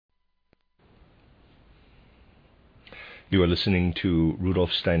You are listening to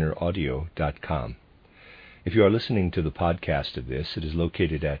RudolfSteinerAudio.com. If you are listening to the podcast of this, it is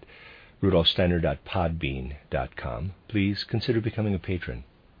located at RudolfSteiner.podbean.com. Please consider becoming a patron.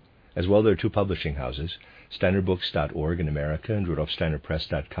 As well, there are two publishing houses, SteinerBooks.org in America and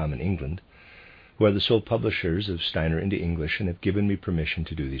RudolfSteinerPress.com in England, who are the sole publishers of Steiner into English and have given me permission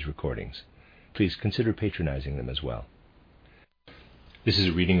to do these recordings. Please consider patronizing them as well. This is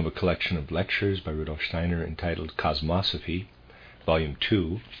a reading of a collection of lectures by Rudolf Steiner entitled Cosmosophy, Volume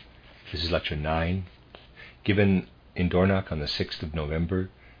 2. This is Lecture 9, given in Dornach on the 6th of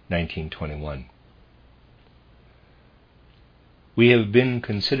November, 1921. We have been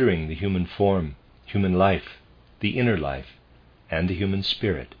considering the human form, human life, the inner life, and the human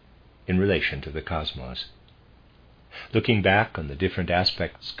spirit in relation to the cosmos. Looking back on the different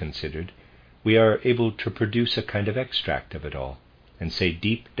aspects considered, we are able to produce a kind of extract of it all, and say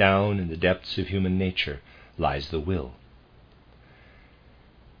deep down in the depths of human nature lies the will.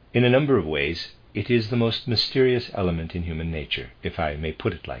 In a number of ways, it is the most mysterious element in human nature, if I may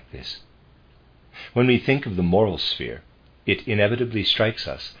put it like this. When we think of the moral sphere, it inevitably strikes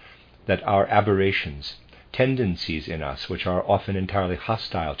us that our aberrations, tendencies in us which are often entirely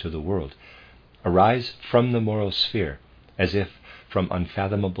hostile to the world, arise from the moral sphere as if from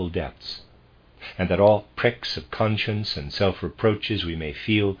unfathomable depths, and that all pricks of conscience and self-reproaches we may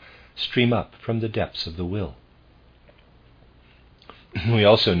feel stream up from the depths of the will. We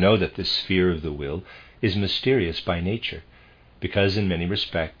also know that this sphere of the will is mysterious by nature, because in many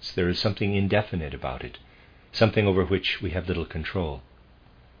respects there is something indefinite about it, something over which we have little control.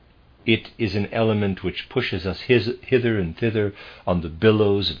 It is an element which pushes us hither and thither on the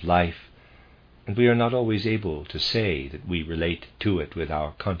billows of life, and we are not always able to say that we relate to it with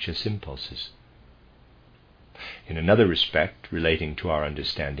our conscious impulses. In another respect, relating to our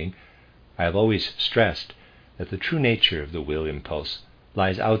understanding, I have always stressed that the true nature of the will impulse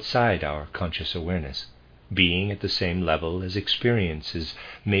lies outside our conscious awareness, being at the same level as experiences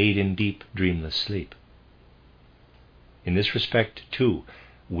made in deep, dreamless sleep. In this respect, too,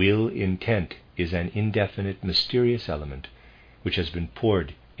 will intent is an indefinite, mysterious element which has been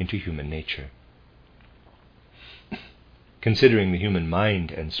poured into human nature. Considering the human mind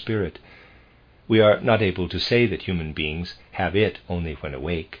and spirit, we are not able to say that human beings have it only when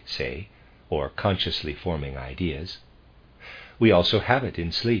awake, say, or consciously forming ideas. We also have it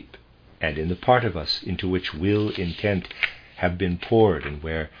in sleep, and in the part of us into which will, intent have been poured, and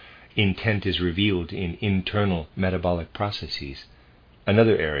where intent is revealed in internal metabolic processes,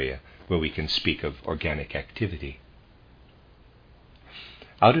 another area where we can speak of organic activity.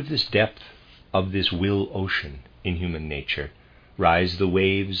 Out of this depth of this will ocean in human nature rise the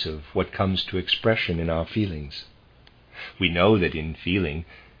waves of what comes to expression in our feelings. We know that in feeling,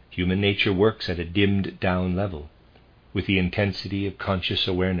 human nature works at a dimmed-down level, with the intensity of conscious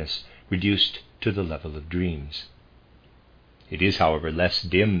awareness reduced to the level of dreams. It is, however, less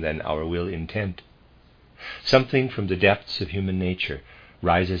dim than our will intent. Something from the depths of human nature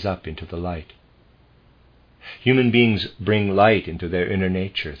rises up into the light. Human beings bring light into their inner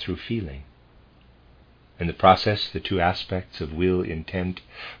nature through feeling. In the process, the two aspects of will intent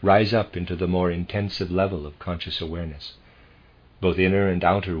rise up into the more intensive level of conscious awareness. Both inner and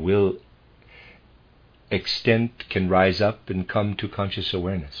outer will extent can rise up and come to conscious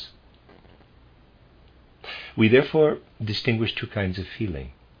awareness. We therefore distinguish two kinds of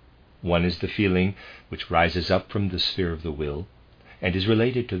feeling. One is the feeling which rises up from the sphere of the will and is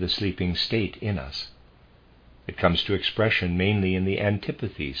related to the sleeping state in us. It comes to expression mainly in the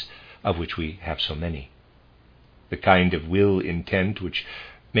antipathies, of which we have so many. The kind of will intent which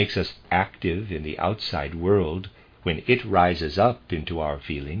makes us active in the outside world, when it rises up into our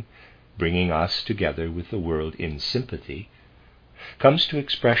feeling, bringing us together with the world in sympathy, comes to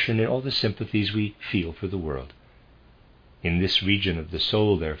expression in all the sympathies we feel for the world. In this region of the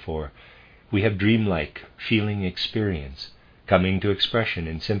soul, therefore, we have dreamlike feeling experience, coming to expression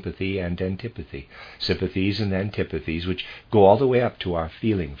in sympathy and antipathy, sympathies and antipathies which go all the way up to our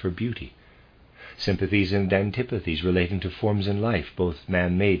feeling for beauty, sympathies and antipathies relating to forms in life, both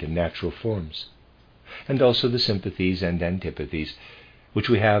man-made and natural forms, and also the sympathies and antipathies which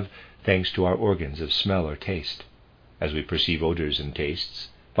we have thanks to our organs of smell or taste, as we perceive odors and tastes,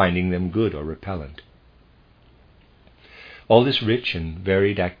 finding them good or repellent. All this rich and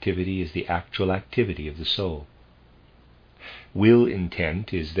varied activity is the actual activity of the soul. Will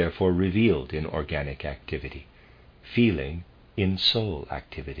intent is therefore revealed in organic activity, feeling in soul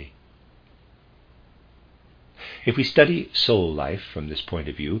activity. If we study soul life from this point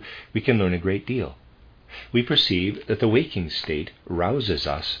of view, we can learn a great deal. We perceive that the waking state rouses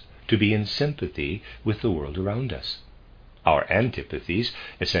us to be in sympathy with the world around us. Our antipathies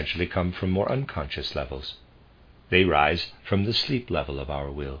essentially come from more unconscious levels. They rise from the sleep level of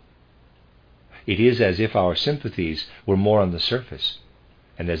our will. It is as if our sympathies were more on the surface,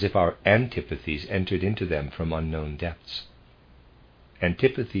 and as if our antipathies entered into them from unknown depths.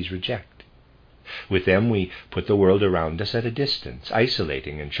 Antipathies reject. With them we put the world around us at a distance,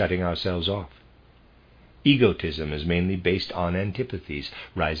 isolating and shutting ourselves off. Egotism is mainly based on antipathies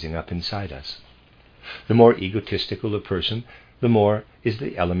rising up inside us. The more egotistical a person, the more is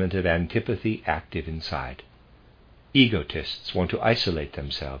the element of antipathy active inside. Egotists want to isolate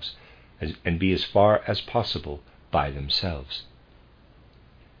themselves and be as far as possible by themselves.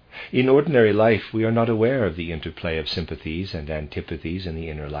 In ordinary life, we are not aware of the interplay of sympathies and antipathies in the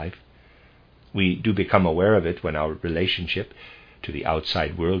inner life. We do become aware of it when our relationship to the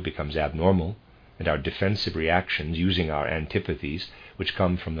outside world becomes abnormal, and our defensive reactions using our antipathies, which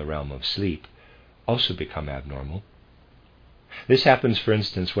come from the realm of sleep, also become abnormal. This happens, for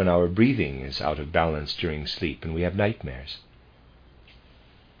instance, when our breathing is out of balance during sleep and we have nightmares.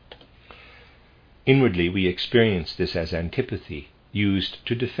 Inwardly, we experience this as antipathy, used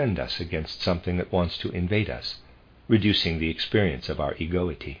to defend us against something that wants to invade us, reducing the experience of our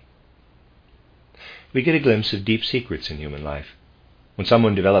egoity. We get a glimpse of deep secrets in human life. When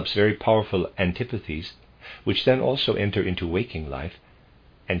someone develops very powerful antipathies, which then also enter into waking life,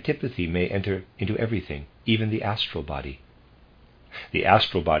 antipathy may enter into everything, even the astral body. The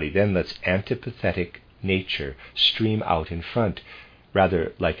astral body then lets antipathetic nature stream out in front,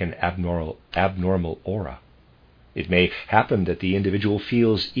 rather like an abnormal aura. It may happen that the individual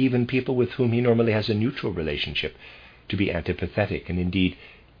feels even people with whom he normally has a neutral relationship to be antipathetic, and indeed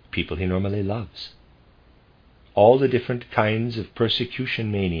people he normally loves. All the different kinds of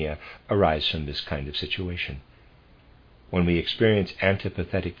persecution mania arise from this kind of situation. When we experience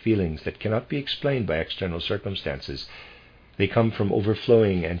antipathetic feelings that cannot be explained by external circumstances, they come from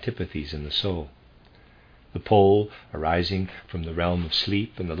overflowing antipathies in the soul. The pole arising from the realm of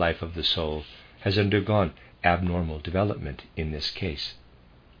sleep in the life of the soul has undergone abnormal development in this case.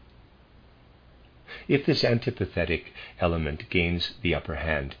 If this antipathetic element gains the upper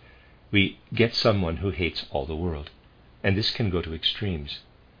hand, we get someone who hates all the world, and this can go to extremes.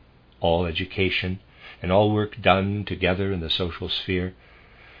 All education and all work done together in the social sphere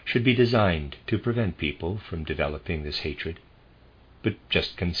should be designed to prevent people from developing this hatred. But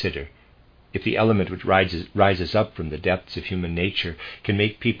just consider, if the element which rises up from the depths of human nature can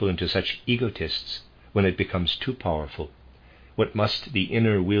make people into such egotists when it becomes too powerful, what must the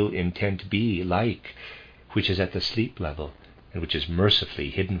inner will intent be like, which is at the sleep level and which is mercifully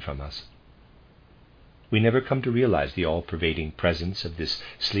hidden from us? We never come to realize the all-pervading presence of this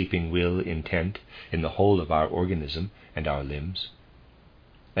sleeping will intent in the whole of our organism and our limbs.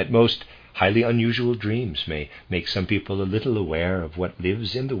 At most, highly unusual dreams may make some people a little aware of what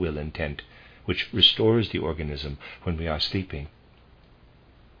lives in the will intent, which restores the organism when we are sleeping.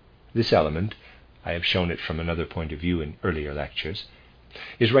 This element, I have shown it from another point of view in earlier lectures,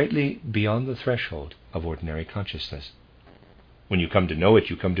 is rightly beyond the threshold of ordinary consciousness. When you come to know it,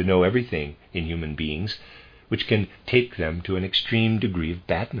 you come to know everything in human beings, which can take them to an extreme degree of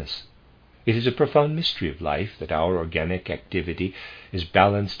badness. It is a profound mystery of life that our organic activity is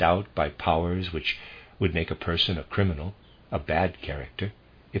balanced out by powers which would make a person a criminal, a bad character,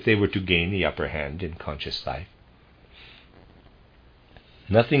 if they were to gain the upper hand in conscious life.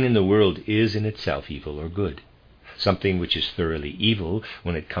 Nothing in the world is in itself evil or good. Something which is thoroughly evil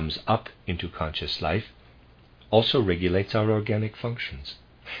when it comes up into conscious life also regulates our organic functions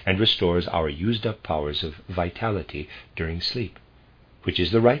and restores our used-up powers of vitality during sleep, which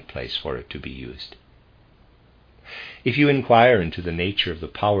is the right place for it to be used. If you inquire into the nature of the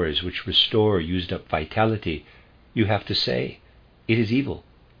powers which restore used-up vitality, you have to say, it is evil.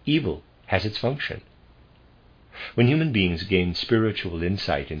 Evil has its function. When human beings gain spiritual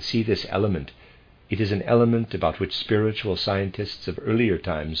insight and see this element, it is an element about which spiritual scientists of earlier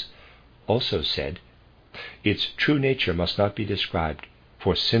times also said, its true nature must not be described,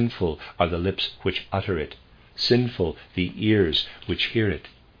 for sinful are the lips which utter it, sinful the ears which hear it.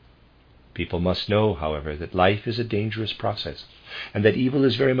 People must know, however, that life is a dangerous process, and that evil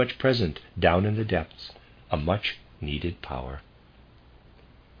is very much present down in the depths, a much needed power.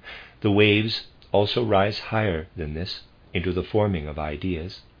 The waves also rise higher than this into the forming of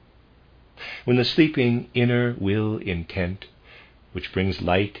ideas. When the sleeping inner will intent, which brings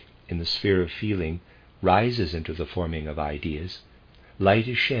light in the sphere of feeling, rises into the forming of ideas, light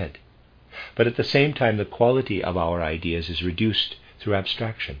is shed, but at the same time the quality of our ideas is reduced through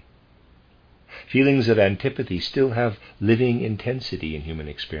abstraction. Feelings of antipathy still have living intensity in human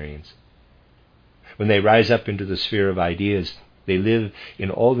experience. When they rise up into the sphere of ideas, they live in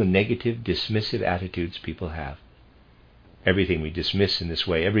all the negative, dismissive attitudes people have. Everything we dismiss in this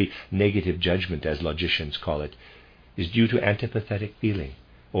way, every negative judgment, as logicians call it, is due to antipathetic feeling,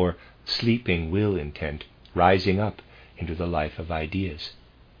 or sleeping will intent, rising up into the life of ideas.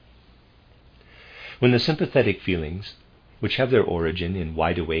 When the sympathetic feelings, which have their origin in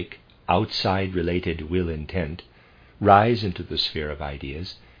wide-awake, outside-related will intent, rise into the sphere of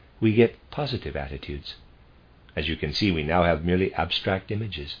ideas, we get positive attitudes. As you can see, we now have merely abstract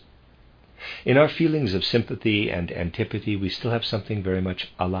images. In our feelings of sympathy and antipathy, we still have something very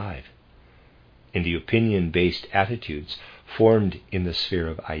much alive. In the opinion-based attitudes formed in the sphere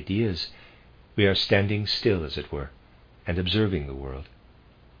of ideas, we are standing still, as it were, and observing the world.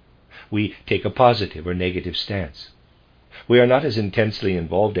 We take a positive or negative stance. We are not as intensely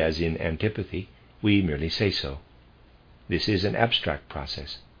involved as in antipathy. We merely say so. This is an abstract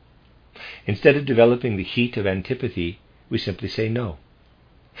process. Instead of developing the heat of antipathy, we simply say no.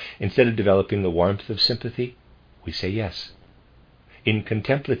 Instead of developing the warmth of sympathy, we say yes. In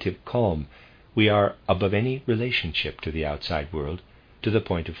contemplative calm, we are above any relationship to the outside world, to the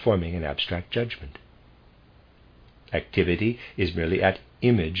point of forming an abstract judgment. Activity is merely at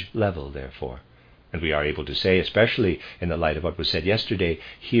image level, therefore, and we are able to say, especially in the light of what was said yesterday,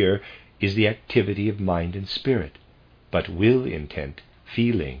 here is the activity of mind and spirit, but will intent,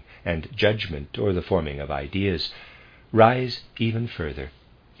 feeling, and judgment, or the forming of ideas, rise even further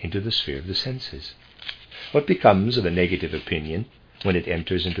into the sphere of the senses. What becomes of a negative opinion when it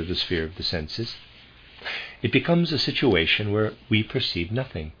enters into the sphere of the senses? It becomes a situation where we perceive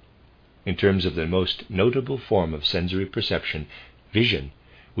nothing. In terms of the most notable form of sensory perception, vision,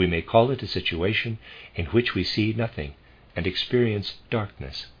 we may call it a situation in which we see nothing and experience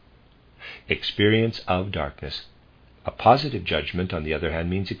darkness. Experience of darkness. A positive judgment, on the other hand,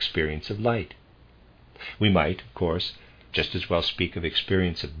 means experience of light. We might, of course, just as well speak of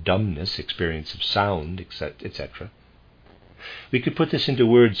experience of dumbness, experience of sound, etc. We could put this into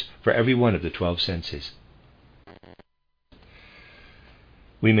words for every one of the 12 senses.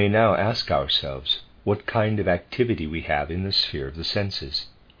 We may now ask ourselves what kind of activity we have in the sphere of the senses.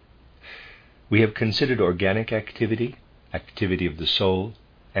 We have considered organic activity, activity of the soul,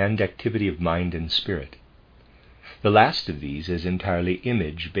 and activity of mind and spirit. The last of these is entirely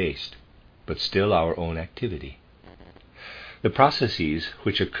image-based, but still our own activity. The processes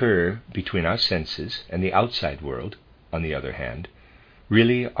which occur between our senses and the outside world, on the other hand,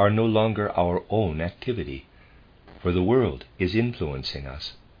 really are no longer our own activity, for the world is influencing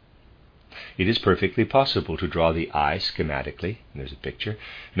us. It is perfectly possible to draw the eye schematically, and there's a picture,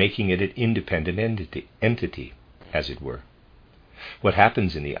 making it an independent entity, as it were. What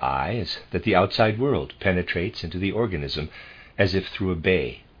happens in the eye is that the outside world penetrates into the organism as if through a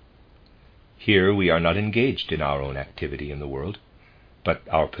bay. Here we are not engaged in our own activity in the world, but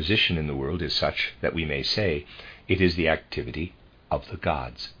our position in the world is such that we may say it is the activity of the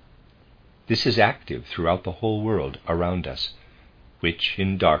gods. This is active throughout the whole world around us, which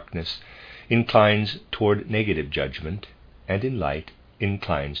in darkness inclines toward negative judgment, and in light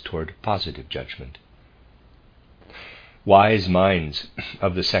inclines toward positive judgment. Wise minds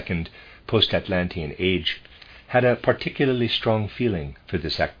of the second post-Atlantean age had a particularly strong feeling for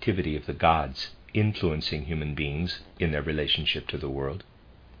this activity of the gods influencing human beings in their relationship to the world.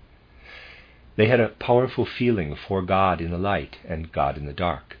 They had a powerful feeling for God in the light and God in the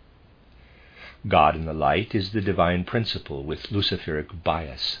dark. God in the light is the divine principle with Luciferic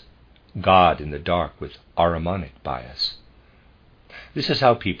bias, God in the dark with Ahrimanic bias. This is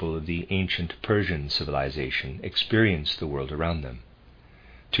how people of the ancient Persian civilization experienced the world around them.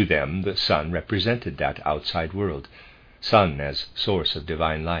 To them, the sun represented that outside world, sun as source of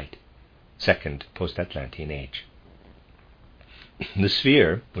divine light, second post-Atlantean age. The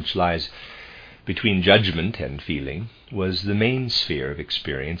sphere, which lies between judgment and feeling, was the main sphere of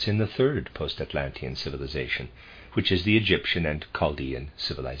experience in the third post-Atlantean civilization, which is the Egyptian and Chaldean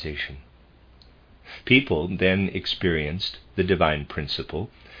civilization. People then experienced the divine principle,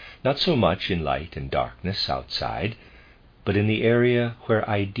 not so much in light and darkness outside, but in the area where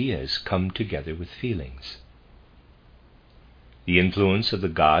ideas come together with feelings. The influence of the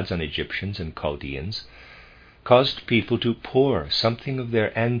gods on Egyptians and Chaldeans caused people to pour something of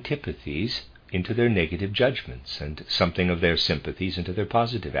their antipathies into their negative judgments and something of their sympathies into their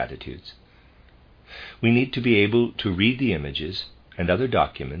positive attitudes. We need to be able to read the images and other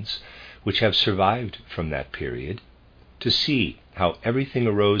documents which have survived from that period to see how everything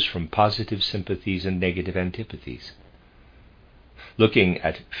arose from positive sympathies and negative antipathies. Looking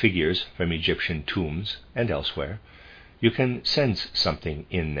at figures from Egyptian tombs and elsewhere, you can sense something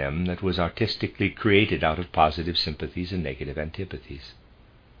in them that was artistically created out of positive sympathies and negative antipathies.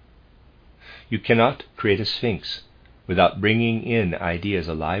 You cannot create a sphinx without bringing in ideas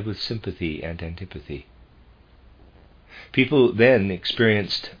alive with sympathy and antipathy. People then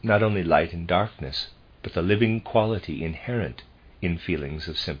experienced not only light and darkness, but the living quality inherent in feelings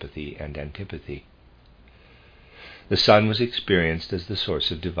of sympathy and antipathy. The sun was experienced as the source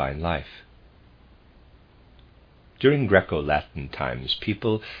of divine life. During Greco-Latin times,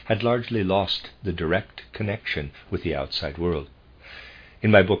 people had largely lost the direct connection with the outside world. In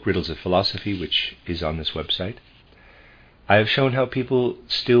my book, Riddles of Philosophy, which is on this website, I have shown how people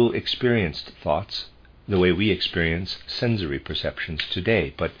still experienced thoughts the way we experience sensory perceptions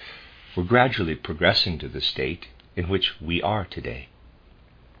today, but we're gradually progressing to the state in which we are today.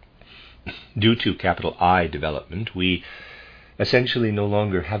 Due to capital I development, we essentially no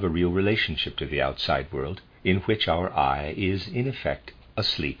longer have a real relationship to the outside world, in which our I is, in effect,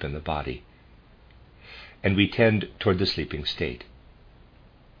 asleep in the body, and we tend toward the sleeping state.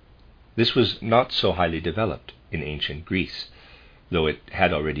 This was not so highly developed in ancient Greece, though it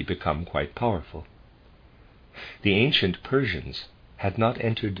had already become quite powerful. The ancient Persians had not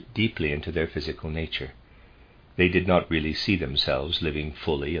entered deeply into their physical nature. They did not really see themselves living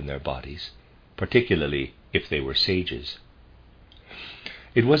fully in their bodies, particularly if they were sages.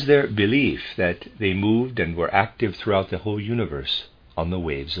 It was their belief that they moved and were active throughout the whole universe on the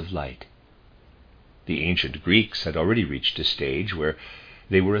waves of light. The ancient Greeks had already reached a stage where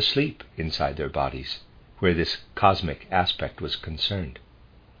they were asleep inside their bodies, where this cosmic aspect was concerned.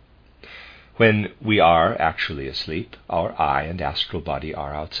 When we are actually asleep, our I and astral body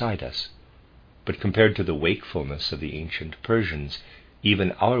are outside us. But compared to the wakefulness of the ancient Persians,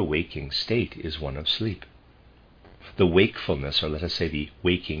 even our waking state is one of sleep. The wakefulness, or let us say the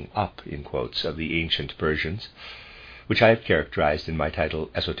waking up, in quotes, of the ancient Persians, which I have characterized in my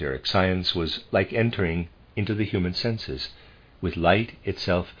title, Esoteric Science, was like entering into the human senses, with light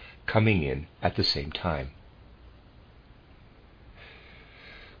itself coming in at the same time.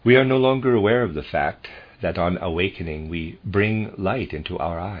 We are no longer aware of the fact that on awakening we bring light into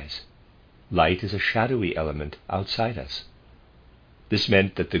our eyes. Light is a shadowy element outside us. This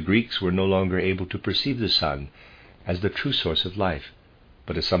meant that the Greeks were no longer able to perceive the sun as the true source of life,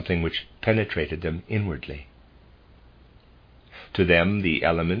 but as something which penetrated them inwardly. To them, the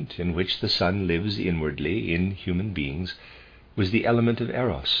element in which the sun lives inwardly in human beings was the element of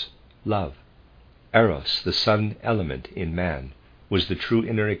eros, love. Eros, the sun element in man, was the true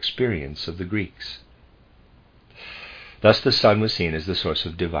inner experience of the Greeks. Thus the sun was seen as the source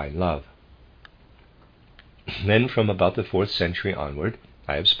of divine love. Then, from about the 4th century onward,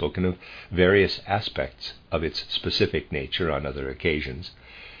 I have spoken of various aspects of its specific nature on other occasions,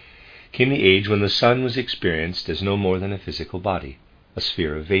 came the age when the sun was experienced as no more than a physical body, a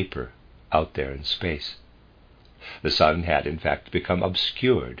sphere of vapor out there in space. The sun had, in fact, become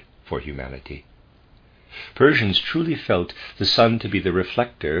obscured for humanity. Persians truly felt the sun to be the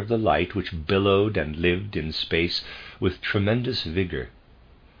reflector of the light which billowed and lived in space with tremendous vigor.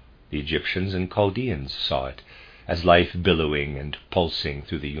 The Egyptians and Chaldeans saw it as life billowing and pulsing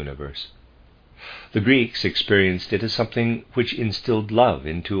through the universe. The Greeks experienced it as something which instilled love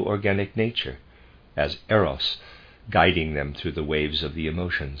into organic nature, as eros, guiding them through the waves of the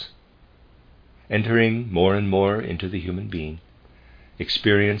emotions. Entering more and more into the human being,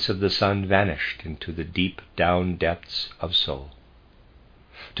 experience of the sun vanished into the deep down depths of soul.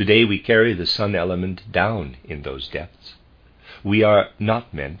 Today we carry the sun element down in those depths. We are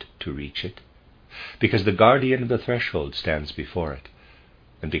not meant to reach it, because the guardian of the threshold stands before it,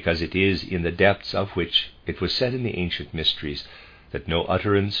 and because it is in the depths of which it was said in the ancient mysteries that no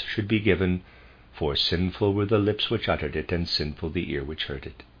utterance should be given, for sinful were the lips which uttered it, and sinful the ear which heard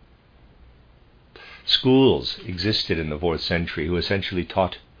it. Schools existed in the 4th century who essentially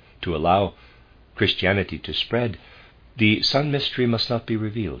taught to allow Christianity to spread. The sun mystery must not be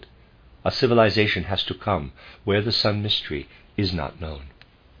revealed. A civilization has to come where the sun mystery is not known.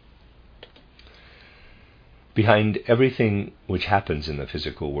 Behind everything which happens in the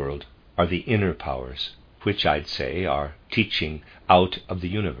physical world are the inner powers, which I'd say are teaching out of the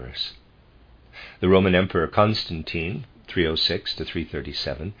universe. The Roman Emperor Constantine, 306 to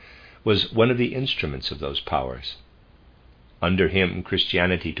 337, was one of the instruments of those powers. Under him,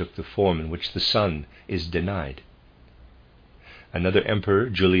 Christianity took the form in which the sun is denied. Another emperor,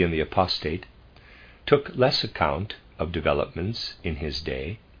 Julian the Apostate, took less account of developments in his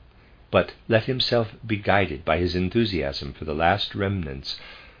day, but let himself be guided by his enthusiasm for the last remnants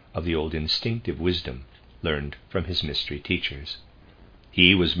of the old instinctive wisdom learned from his mystery teachers.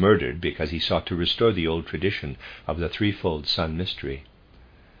 He was murdered because he sought to restore the old tradition of the threefold Sun mystery.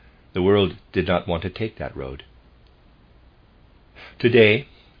 The world did not want to take that road. Today,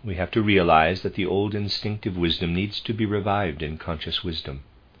 we have to realize that the old instinctive wisdom needs to be revived in conscious wisdom.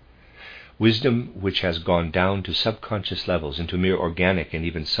 Wisdom which has gone down to subconscious levels, into mere organic and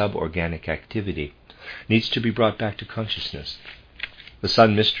even suborganic activity, needs to be brought back to consciousness. The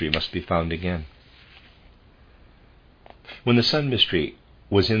Sun mystery must be found again. When the Sun mystery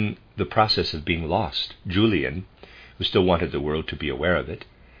was in the process of being lost, Julian, who still wanted the world to be aware of it,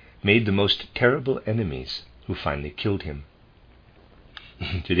 made the most terrible enemies who finally killed him.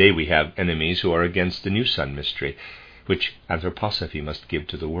 Today we have enemies who are against the new Sun mystery, which anthroposophy must give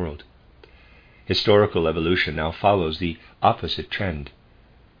to the world. Historical evolution now follows the opposite trend.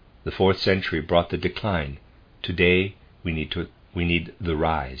 The 4th century brought the decline. Today we need the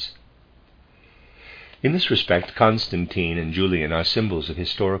rise. In this respect, Constantine and Julian are symbols of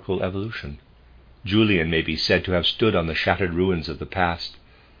historical evolution. Julian may be said to have stood on the shattered ruins of the past,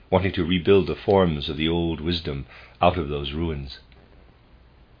 wanting to rebuild the forms of the old wisdom out of those ruins.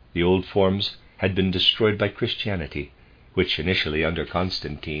 The old forms had been destroyed by Christianity, which initially under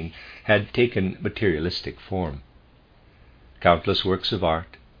Constantine had taken materialistic form. Countless works of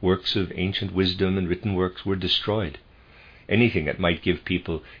art, works of ancient wisdom and written works were destroyed. Anything that might give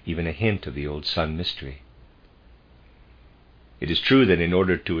people even a hint of the old Sun mystery. It is true that in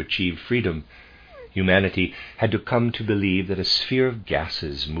order to achieve freedom, humanity had to come to believe that a sphere of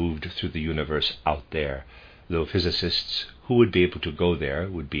gases moved through the universe out there, though physicists who would be able to go there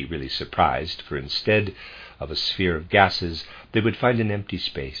would be really surprised, for instead of a sphere of gases, they would find an empty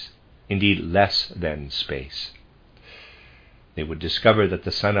space, indeed less than space. They would discover that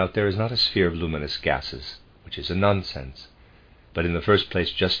the sun out there is not a sphere of luminous gases, which is a nonsense, but in the first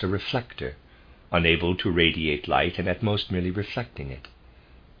place just a reflector, unable to radiate light and at most merely reflecting it.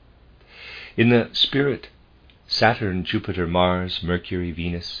 In the spirit, Saturn, Jupiter, Mars, Mercury,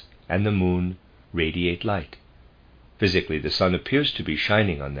 Venus, and the moon radiate light. Physically, the sun appears to be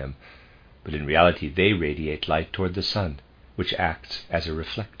shining on them, but in reality they radiate light toward the sun, which acts as a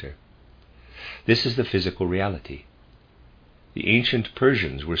reflector. This is the physical reality. The ancient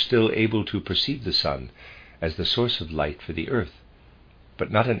Persians were still able to perceive the sun as the source of light for the earth,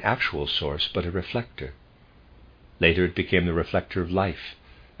 but not an actual source, but a reflector. Later it became the reflector of life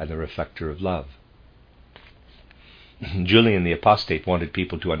and the reflector of love. Julian the Apostate wanted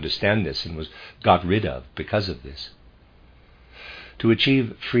people to understand this and was got rid of because of this. To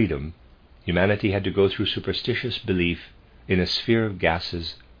achieve freedom, humanity had to go through superstitious belief in a sphere of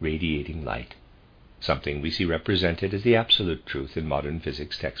gases radiating light, something we see represented as the absolute truth in modern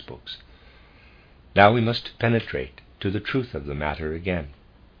physics textbooks. Now we must penetrate to the truth of the matter again.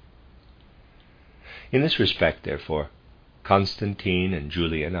 In this respect, therefore, Constantine and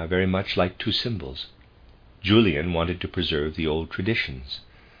Julian are very much like two symbols. Julian wanted to preserve the old traditions,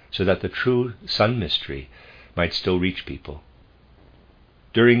 so that the true Sun mystery might still reach people.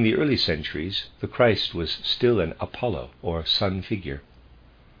 During the early centuries, the Christ was still an Apollo, or sun figure.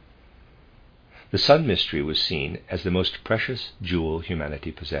 The Sun mystery was seen as the most precious jewel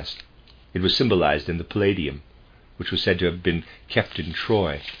humanity possessed. It was symbolized in the Palladium, which was said to have been kept in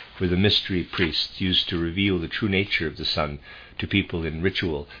Troy, where the mystery priests used to reveal the true nature of the sun to people in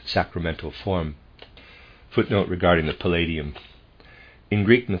ritual, sacramental form. Footnote regarding the Palladium. In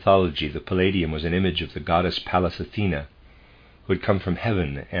Greek mythology, the Palladium was an image of the goddess Pallas Athena, who had come from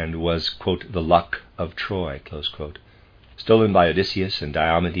heaven and was, quote, the luck of Troy, close quote. Stolen by Odysseus and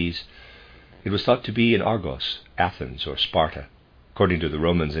Diomedes, it was thought to be in Argos, Athens, or Sparta. According to the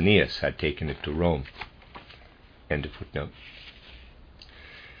Romans, Aeneas had taken it to Rome. End of footnote.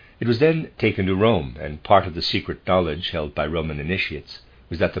 It was then taken to Rome, and part of the secret knowledge held by Roman initiates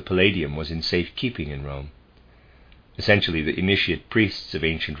was that the Palladium was in safe keeping in Rome. Essentially, the initiate priests of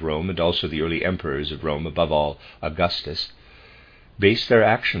ancient Rome, and also the early emperors of Rome, above all Augustus, based their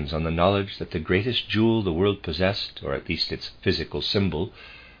actions on the knowledge that the greatest jewel the world possessed, or at least its physical symbol,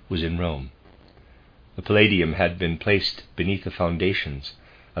 was in Rome. The Palladium had been placed beneath the foundations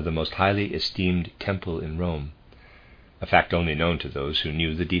of the most highly esteemed temple in Rome, a fact only known to those who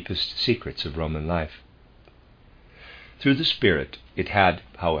knew the deepest secrets of Roman life. Through the Spirit, it had,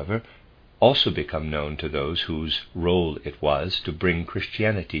 however, also become known to those whose role it was to bring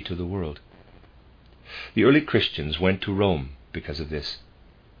Christianity to the world. The early Christians went to Rome because of this,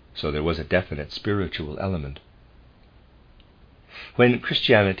 so there was a definite spiritual element. When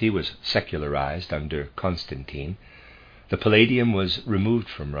Christianity was secularized under Constantine, the Palladium was removed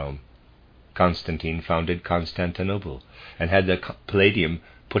from Rome. Constantine founded Constantinople and had the Palladium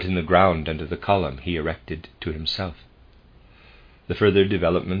put in the ground under the column he erected to himself. The further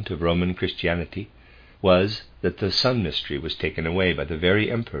development of Roman Christianity was that the sun mystery was taken away by the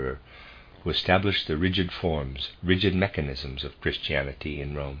very emperor who established the rigid forms, rigid mechanisms of Christianity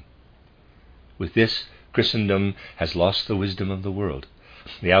in Rome. With this, Christendom has lost the wisdom of the world,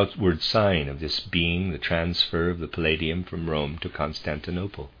 the outward sign of this being the transfer of the Palladium from Rome to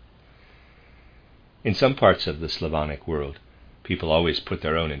Constantinople. In some parts of the Slavonic world, people always put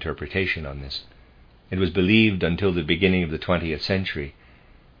their own interpretation on this. It was believed until the beginning of the 20th century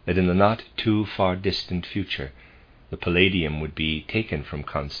that in the not too far distant future the Palladium would be taken from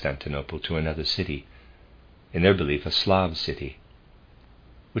Constantinople to another city, in their belief a Slav city.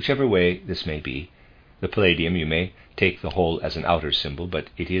 Whichever way this may be, the Palladium, you may take the whole as an outer symbol, but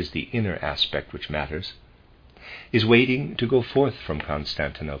it is the inner aspect which matters, is waiting to go forth from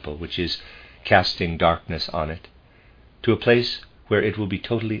Constantinople, which is casting darkness on it, to a place where it will be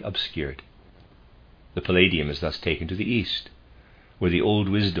totally obscured. The Palladium is thus taken to the east, where the old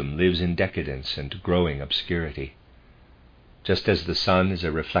wisdom lives in decadence and growing obscurity. Just as the sun is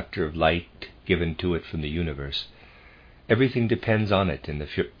a reflector of light given to it from the universe, everything depends on it in the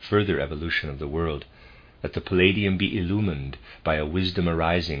further evolution of the world, that the Palladium be illumined by a wisdom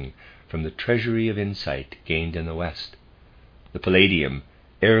arising from the treasury of insight gained in the West. The Palladium,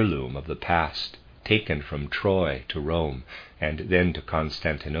 heirloom of the past, taken from Troy to Rome, and then to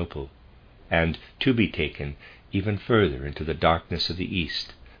Constantinople, and to be taken even further into the darkness of the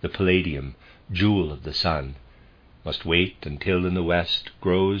East, the Palladium, jewel of the sun, must wait until in the West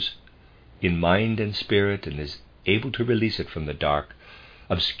grows in mind and spirit and is able to release it from the dark,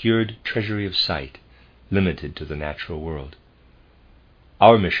 obscured treasury of sight, limited to the natural world.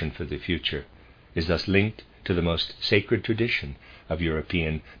 Our mission for the future is thus linked to the most sacred tradition of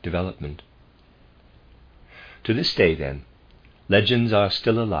European development. To this day, then, legends are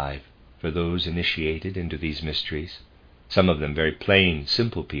still alive for those initiated into these mysteries, some of them very plain,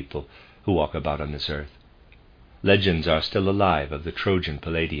 simple people who walk about on this earth. Legends are still alive of the Trojan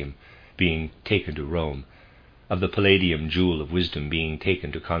Palladium being taken to Rome, of the Palladium jewel of wisdom being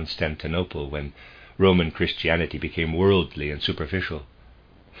taken to Constantinople when Roman Christianity became worldly and superficial,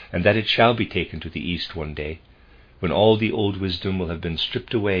 and that it shall be taken to the East one day, when all the old wisdom will have been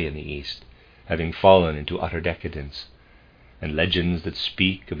stripped away in the East, having fallen into utter decadence, and legends that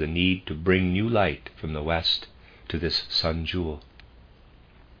speak of the need to bring new light from the West to this sun jewel.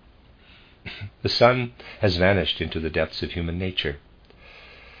 The sun has vanished into the depths of human nature.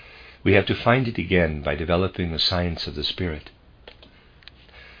 We have to find it again by developing the science of the Spirit.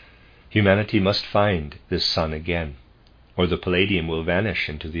 Humanity must find this sun again, or the Palladium will vanish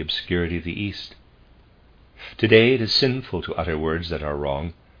into the obscurity of the East. Today it is sinful to utter words that are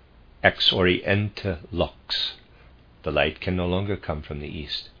wrong. Ex oriente lux. The light can no longer come from the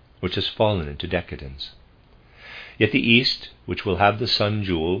East, which has fallen into decadence. Yet the East, which will have the sun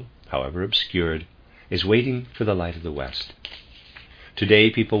jewel, however obscured, is waiting for the light of the West. Today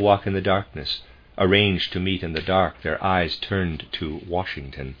people walk in the darkness, arranged to meet in the dark, their eyes turned to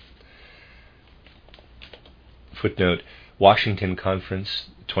Washington. Footnote, Washington Conference,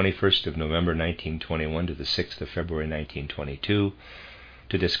 21st of November 1921 to the 6th of February 1922,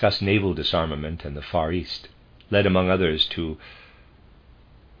 to discuss naval disarmament in the Far East, led among other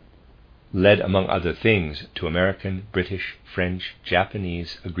things to American, British, French,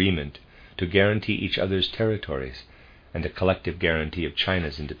 Japanese agreement to guarantee each other's territories and a collective guarantee of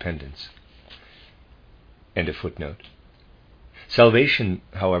China's independence. End of footnote. Salvation,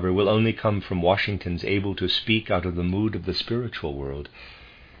 however, will only come from Washington's able to speak out of the mood of the spiritual world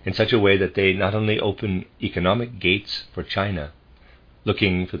in such a way that they not only open economic gates for China,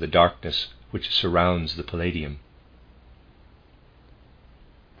 looking for the darkness which surrounds the Palladium.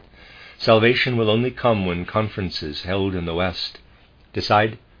 Salvation will only come when conferences held in the West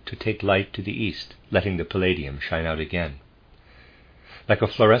decide to take light to the East, letting the Palladium shine out again. Like a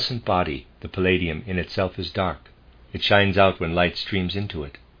fluorescent body, the Palladium in itself is dark. It shines out when light streams into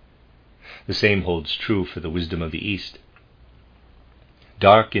it. The same holds true for the wisdom of the East.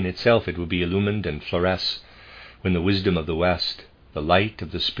 Dark in itself, it will be illumined and fluoresce when the wisdom of the West, the light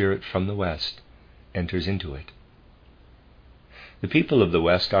of the Spirit from the West, enters into it. The people of the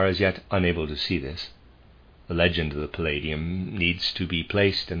West are as yet unable to see this. The legend of the Palladium needs to be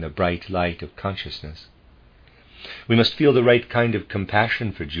placed in the bright light of consciousness. We must feel the right kind of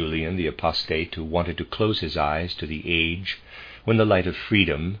compassion for Julian, the apostate, who wanted to close his eyes to the age when the light of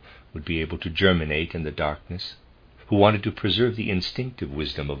freedom would be able to germinate in the darkness, who wanted to preserve the instinctive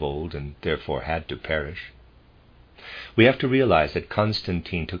wisdom of old and therefore had to perish. We have to realize that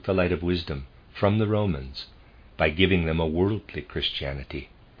Constantine took the light of wisdom from the Romans by giving them a worldly Christianity,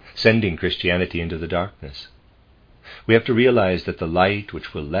 sending Christianity into the darkness. We have to realize that the light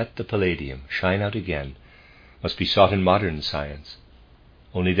which will let the palladium shine out again must be sought in modern science.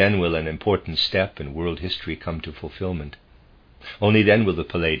 Only then will an important step in world history come to fulfillment. Only then will the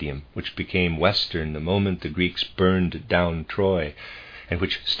palladium, which became Western the moment the Greeks burned down Troy, and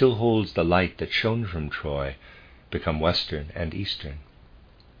which still holds the light that shone from Troy, become Western and Eastern.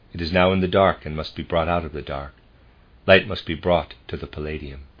 It is now in the dark and must be brought out of the dark. Light must be brought to the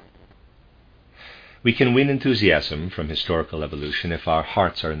palladium. We can win enthusiasm from historical evolution if our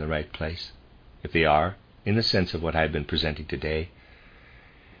hearts are in the right place. If they are, in the sense of what I have been presenting today,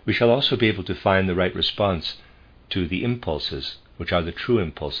 we shall also be able to find the right response to the impulses which are the true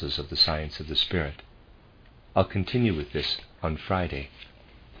impulses of the science of the Spirit. I'll continue with this on Friday,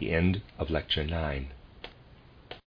 the end of Lecture 9.